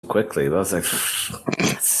quickly. But I was like,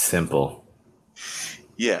 that's simple.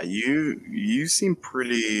 Yeah, you seem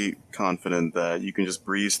pretty confident that you can just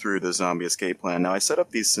breeze through the zombie escape plan. Now, I set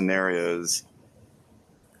up these scenarios.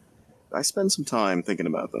 I spend some time thinking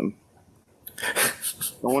about them.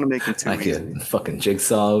 Don't want to make them too Like a easy. fucking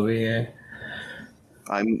jigsaw over here.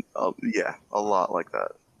 Yeah, a lot like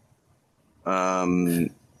that.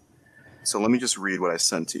 So let me just read what I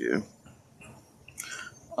sent to you.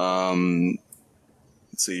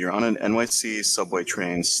 Let's see, you're on an NYC subway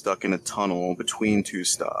train stuck in a tunnel between two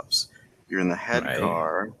stops. You're in the head Right.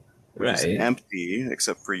 car, which is Right. empty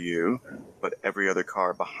except for you, but every other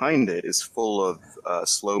car behind it is full of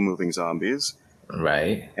slow-moving zombies.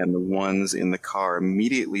 Right. And the ones in the car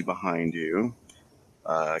immediately behind you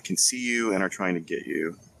can see you and are trying to get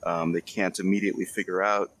you. They can't immediately figure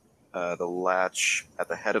out the latch at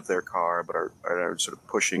the head of their car, but are sort of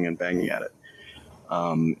pushing and banging at it.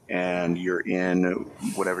 And you're in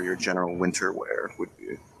whatever your general winter wear would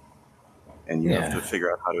be. And you have to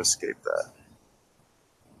figure out how to escape that.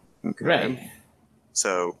 Okay. Right.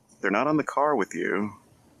 So they're not on the car with you.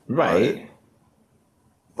 Right.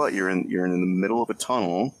 But you're in the middle of a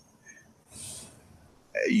tunnel.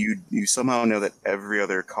 You somehow know that every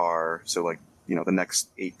other car, so like, the next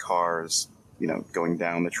 8 cars, going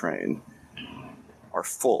down the train are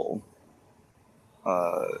full.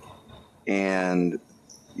 And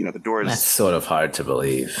the doors. That's sort of hard to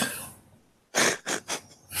believe.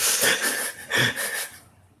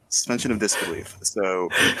 Suspension of disbelief. So,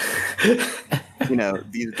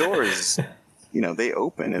 these doors, they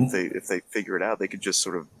open. If they figure it out, they could just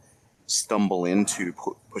sort of stumble into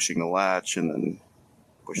pushing the latch and then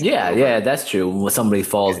push it over. Yeah, that's true. When somebody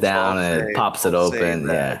falls down and it pops it open,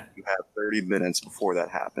 yeah. You have 30 minutes before that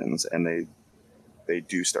happens, and they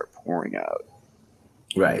do start pouring out.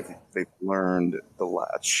 Right. They've learned the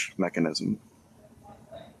latch mechanism.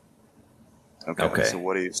 Okay. So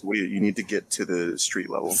what do you need to get to the street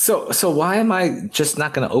level? So why am I just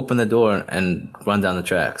not going to open the door and run down the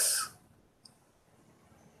tracks?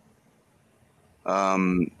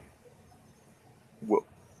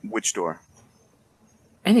 Which door?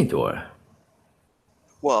 Any door.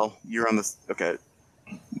 Well, you're on the okay.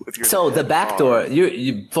 So the back door,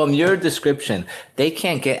 you from your description, they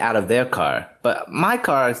can't get out of their car, but my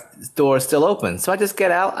car's door is still open. So I just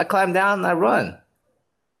get out, I climb down, and I run.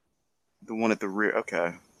 The one at the rear,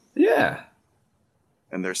 okay. Yeah.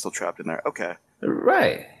 And they're still trapped in there. Okay.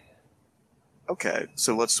 Right. Okay,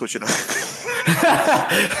 so let's switch it up.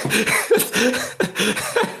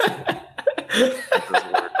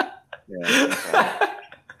 Yeah,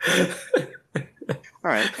 okay. All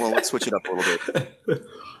right, well, let's switch it up a little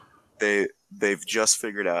bit. They've just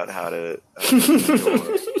figured out how to open the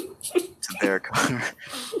door to their car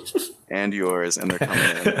and yours, and they're coming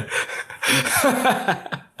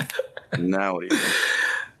in. Now what do you think?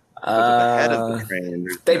 The head of the train,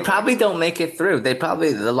 they probably don't make it through.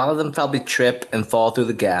 A lot of them probably trip and fall through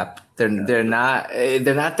the gap. They're not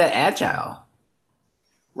that agile.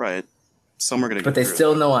 Right. Some are gonna. But they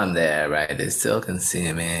still know I'm there, right? They still can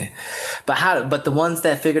see me. But the ones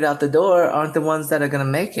that figured out the door aren't the ones that are gonna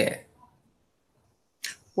make it.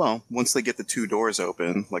 Well, once they get the 2 doors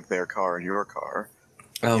open, like their car and your car,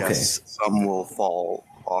 okay. Yes, some will fall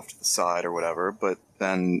off to the side or whatever, but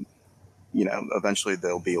then, eventually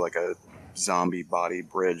there'll be like a zombie body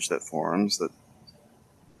bridge that forms that,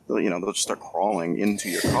 they'll just start crawling into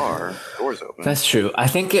your car, doors open. That's true. I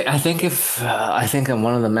think on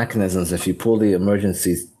one of the mechanisms, if you pull the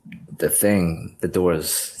the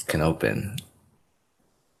doors can open.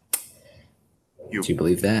 Do you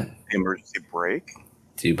believe that? The emergency brake?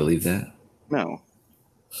 Do you believe that? No.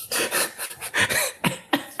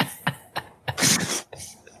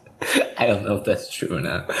 I don't know if that's true or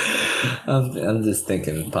not. I'm just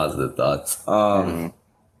thinking positive thoughts. I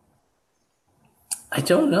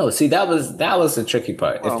don't know. See, that was the tricky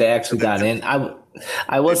part. Well, if they actually got in,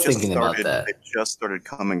 I was thinking about that. They just started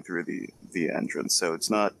coming through the entrance, so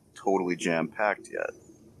it's not totally jam packed yet.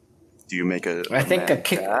 Do you make a? I think I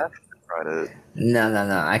kick. Try to.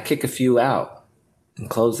 No. I kick a few out and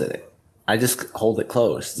close it. I just hold it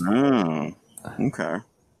closed. Okay.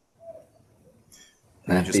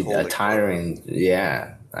 That'd be tiring.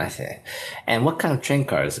 Yeah, I see. And what kind of train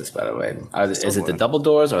car is this, by the way? Is it the double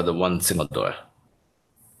doors or the one single door?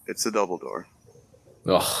 It's a double door.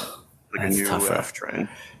 Oh, like that's a new tougher. F train.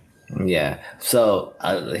 Yeah. So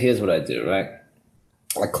here's what I do, right?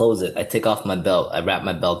 I close it. I take off my belt. I wrap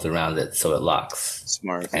my belt around it so it locks.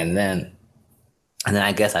 Smart. And then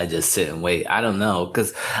I guess I just sit and wait. I don't know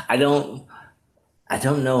because I don't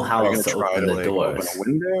know how else to open the doors. Open a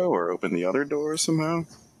window or open the other door somehow.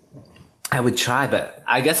 I would try, but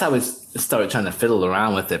I guess I would start trying to fiddle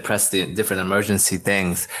around with it, press the different emergency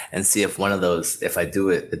things, and see if one of those, if I do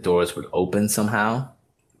it, the doors would open somehow.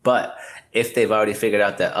 But if they've already figured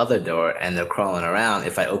out that other door and they're crawling around,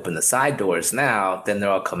 if I open the side doors now, then they're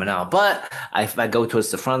all coming out. But if I go towards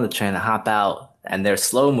the front of the train and hop out, and they're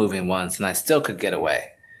slow moving ones, and I still could get away.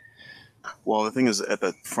 Well, the thing is, at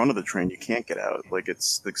the front of the train, you can't get out. Like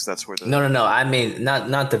that's where the No. I mean,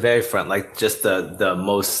 not the very front, like just the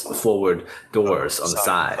most forward doors on the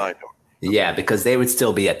side. side door. Yeah, because they would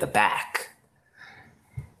still be at the back.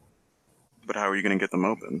 But how are you going to get them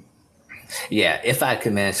open? Yeah, if I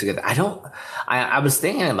could manage to get, I was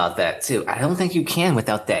thinking about that too. I don't think you can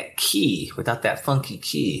without that key, without that funky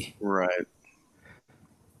key. Right.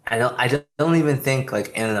 I don't even think like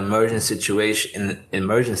in an emergency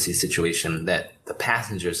situation that the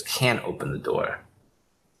passengers can open the door.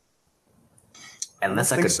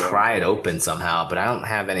 Unless I could pry it open somehow, but I don't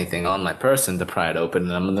have anything on my person to pry it open,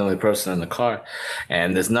 and I'm the only person in the car,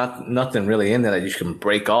 and there's nothing really in there that you can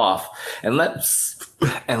break off, unless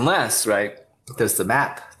right, there's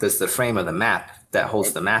the frame of the map that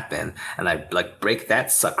holds the map in, and I like break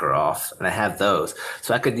that sucker off, and I have those,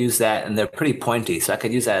 so I could use that, and they're pretty pointy, so I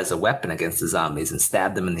could use that as a weapon against the zombies and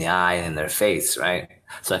stab them in the eye and in their face, right?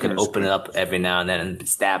 So I could open it up every now and then and be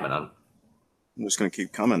stabbing them. I'm just going to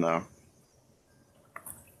keep coming though.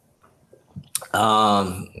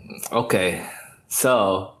 Okay.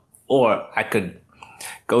 So, or I could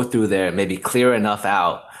go through there, maybe clear enough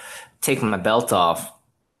out, take my belt off,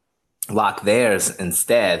 lock theirs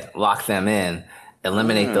instead, lock them in,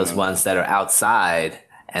 eliminate those ones that are outside,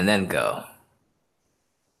 and then go.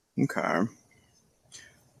 Okay.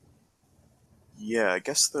 Yeah, I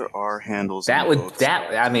guess there are handles.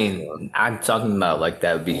 I mean, I'm talking about like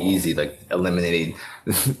that would be easy, like eliminating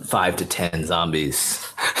 5 to 10 zombies.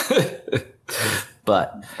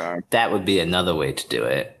 But that would be another way to do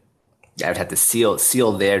it. I would have to seal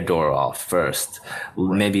their door off first.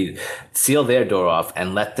 Right. Maybe seal their door off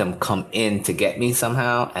and let them come in to get me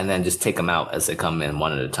somehow, and then just take them out as they come in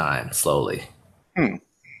one at a time, slowly.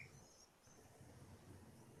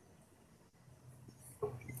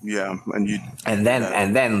 Yeah, and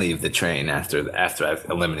then leave the train after I've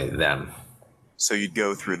eliminated them. So you'd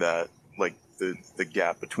go through that, like the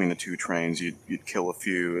gap between the two trains. You'd kill a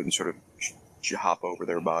few and sort of hop over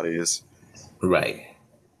their bodies, right,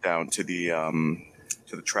 down to the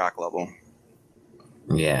track level.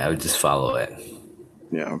 Yeah, I would just follow it.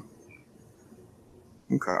 Yeah.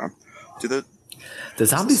 Okay. Do the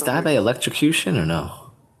zombies die by electrocution or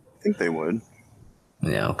no? I think they would.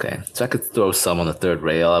 Yeah, okay. So I could throw some on the third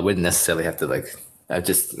rail. I wouldn't necessarily have to I'd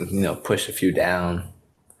just, push a few down.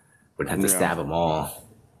 Wouldn't have to stab them all.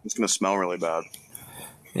 It's going to smell really bad.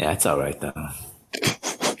 Yeah, it's all right though.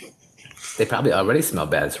 They probably already smell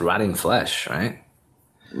bad. It's rotting flesh, right?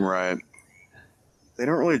 Right. They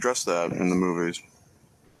don't really address that in the movies.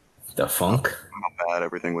 The funk? How bad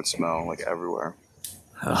everything would smell, like everywhere.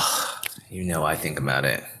 Ugh, I think about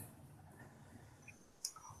it.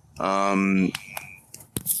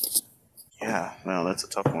 Yeah, no, that's a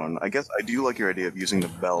tough one. I guess I do like your idea of using the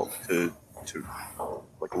belt to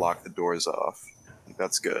like lock the doors off.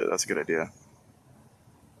 That's good. That's a good idea.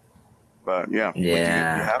 But yeah.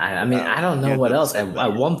 Yeah. I mean, I don't know what else.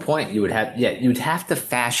 At one point you'd have to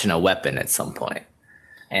fashion a weapon at some point.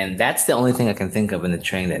 And that's the only thing I can think of in the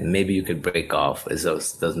train that maybe you could break off is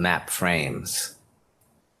those map frames.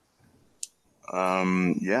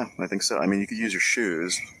 Yeah, I think so. I mean, you could use your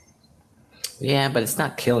shoes. Yeah, but it's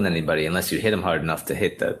not killing anybody unless you hit them hard enough to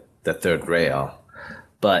hit the third rail.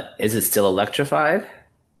 But is it still electrified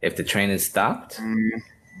if the train is stopped?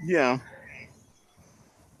 Yeah.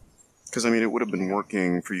 Because, I mean, it would have been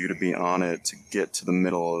working for you to be on it to get to the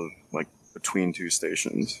middle of, like, between two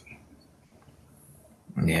stations.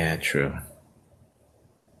 Yeah, true.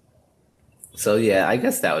 So, yeah, I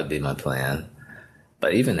guess that would be my plan.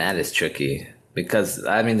 But even that is tricky. Because,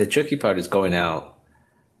 I mean, the tricky part is going out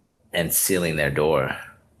and sealing their door.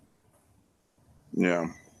 Yeah.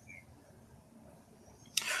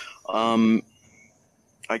 I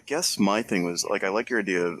guess my thing was, like, I like your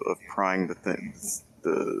idea of prying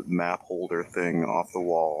the map holder thing off the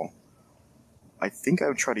wall. I think I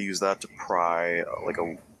would try to use that to pry,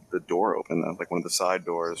 the door open, like one of the side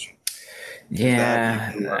doors.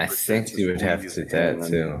 Yeah, I think you would have to do that,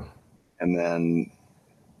 too. And then,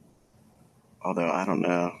 although, I don't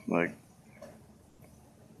know, like,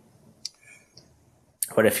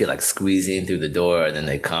 what if you're squeezing through the door and then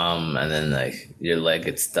they come and then your leg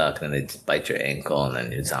gets stuck and they just bite your ankle and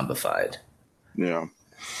then you're zombified? Yeah.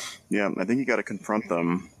 Yeah, I think you got to confront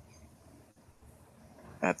them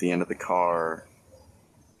at the end of the car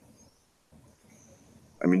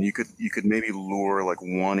I mean, you could maybe lure like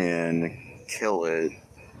one in, kill it,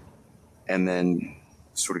 and then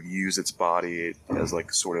sort of use its body as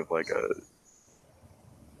like sort of like a,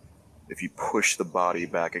 if you push the body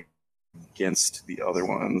back against the other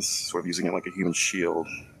ones, sort of using it like a human shield,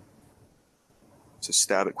 to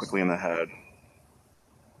stab it quickly in the head.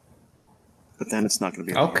 But then it's not going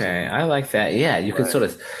to be Okay, I like that. Yeah, you could Right. sort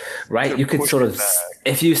of, right? Sort You of could push sort it of, back.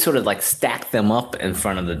 if you sort of like stack them up in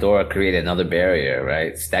front of the door, create another barrier,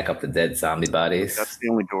 right? Stack up the dead zombie bodies. That's the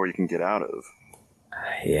only door you can get out of.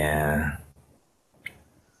 Yeah.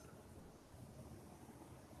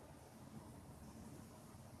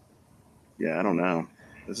 Yeah, I don't know.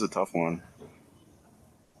 This is a tough one.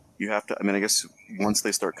 You have to, I mean, I guess once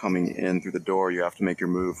they start coming in through the door, you have to make your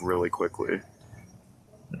move really quickly.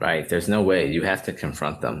 Right. There's no way. You have to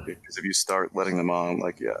confront them. Because if you start letting them on,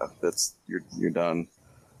 like, yeah, that's, you're done.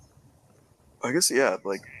 I guess, yeah,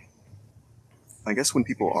 like, I guess when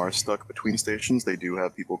people are stuck between stations, they do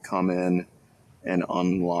have people come in and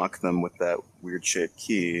unlock them with that weird shaped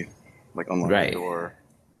key, like unlock Right. the door.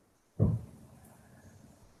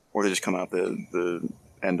 Or they just come out the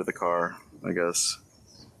end of the car, I guess.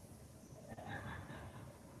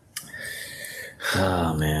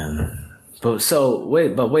 Oh man. But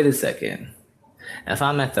wait a second. If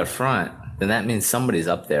I'm at the front, then that means somebody's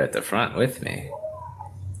up there at the front with me.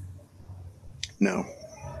 No.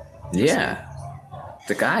 Yeah.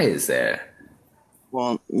 The guy is there.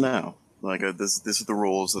 Well, no. Like this is the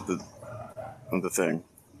rules of the thing.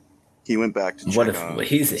 He went back to check What if on,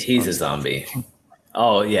 he's on a stuff. zombie?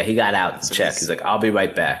 Oh yeah, he got out to So check. He's like, I'll be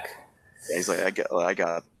right back. Yeah, he's like, I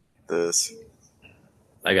got this.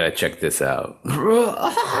 I gotta check this out.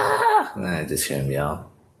 And then I just hear him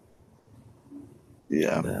yell.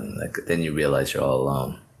 Yeah. And then you realize you're all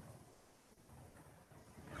alone.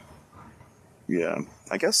 Yeah.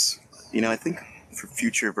 I guess, I think for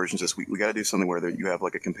future versions of this, we got to do something where you have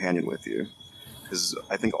like a companion with you. Because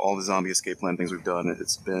I think all the zombie escape plan things we've done,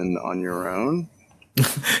 it's been on your own.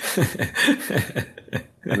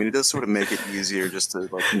 I mean, it does sort of make it easier just to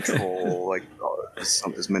like control like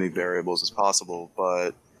as many variables as possible,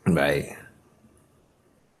 but Right.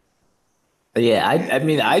 Yeah, I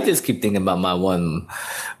mean, I just keep thinking about my one,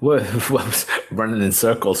 what was running in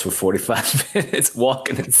circles for 45 minutes,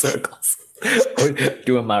 walking in circles, or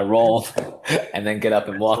doing my roll, and then get up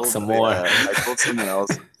and walk some more. I told someone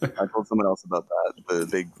else. I told someone else about that, the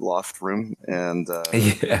big loft room, and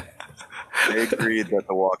Yeah. they agreed that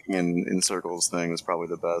the walking in circles thing was probably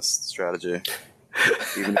the best strategy,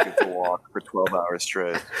 even if you have to walk for 12 hours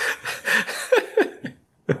straight.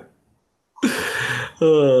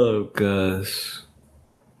 Oh gosh.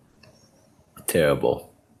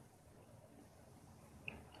 Terrible.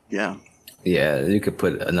 Yeah. Yeah, you could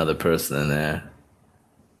put another person in there.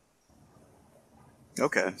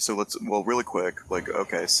 Okay, so really quick, like,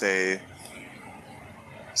 okay, say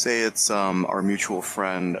it's our mutual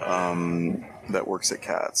friend that works at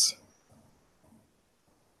Cats.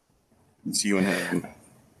 It's you and him.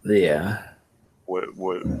 Yeah. What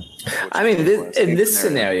I mean, in this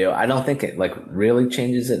scenario, I don't think it like really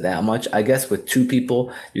changes it that much. I guess with two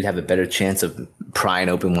people, you'd have a better chance of prying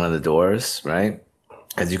open one of the doors, right?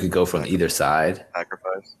 Because you could go from either side.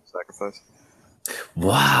 Sacrifice.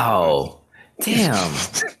 Wow. Damn.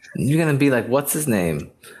 You're gonna be like, what's his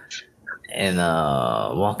name? In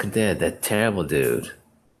Walking Dead, that terrible dude.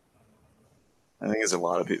 I think there's a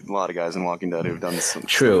lot of guys in Walking Dead who've done some.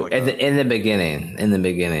 True. Like In the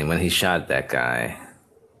beginning, when he shot that guy.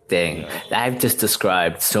 Dang, Yeah. I've just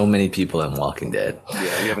described so many people in Walking Dead. Yeah, you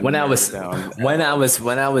haven't When I narrowed was it down. when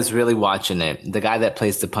I was really watching it, the guy that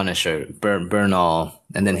plays the Punisher, Bernal,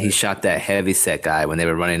 and then he shot that heavy set guy when they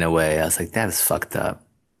were running away. I was like, that is fucked up.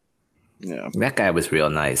 Yeah. That guy was real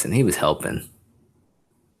nice, and he was helping.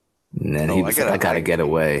 And then he was like, I gotta get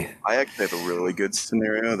away. I actually have a really good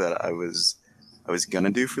scenario that I was gonna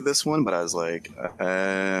do for this one, but I was like,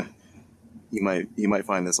 you might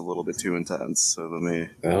find this a little bit too intense. So let me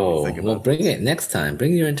Oh, think well, about bring it next time.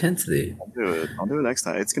 Bring your intensity. I'll do it next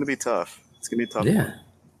time. It's gonna be tough. It's gonna be a tough. Yeah.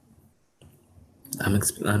 I'm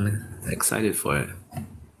excited for it.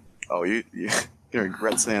 Oh, you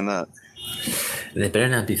regret saying that. They better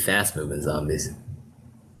not be fast moving zombies.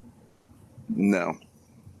 No.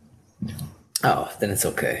 Oh, then it's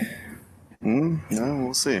okay. No,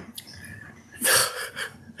 we'll see.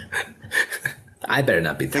 I better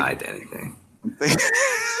not be tied to anything.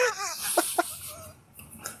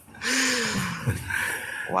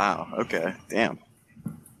 Wow. Okay. Damn.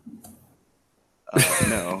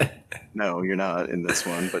 No, you're not in this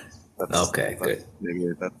one. But Good. Maybe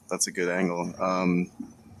that's a good angle.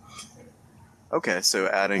 Okay, so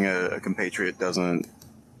adding a compatriot doesn't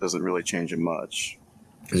doesn't really change it much.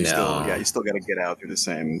 You still got to get out through the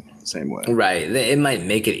same way. Right. It might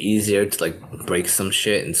make it easier to like break some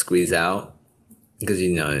shit and squeeze out because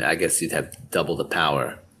I guess you'd have double the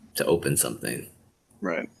power to open something.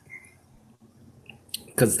 Right.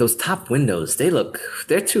 Because those top windows,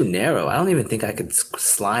 they're too narrow. I don't even think I could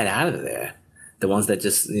slide out of there. The ones that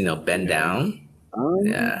just bend down.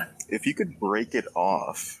 Yeah. If you could break it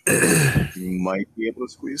off, you might be able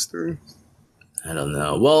to squeeze through. I don't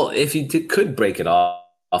know. Well, if you could break it off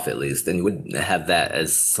at least, then you would have that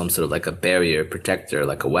as some sort of like a barrier protector,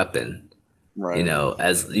 like a weapon. Right.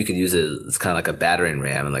 As you could use it, it's kind of like a battering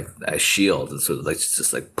ram and like a shield, and sort of like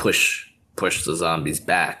just like push the zombies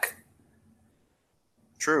back.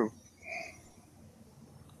 True.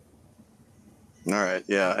 All right.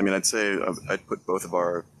 Yeah. I mean, I'd say I'd put both of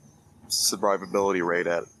our survivability rate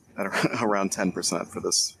at around 10% for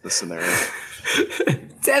this scenario.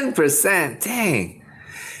 10%. Dang.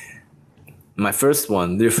 Your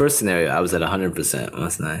first scenario, I was at 100%,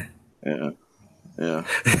 wasn't I? Yeah.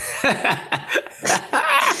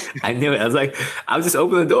 I knew it. I was like, I'll just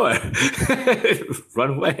open the door,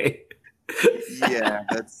 run away. Yeah,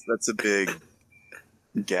 that's a big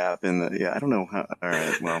gap in the. Yeah, I don't know how. All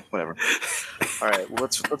right, well, whatever. All right, well,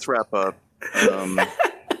 let's wrap up.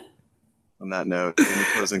 On that note, any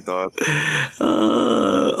closing thoughts?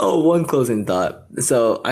 One closing thought. So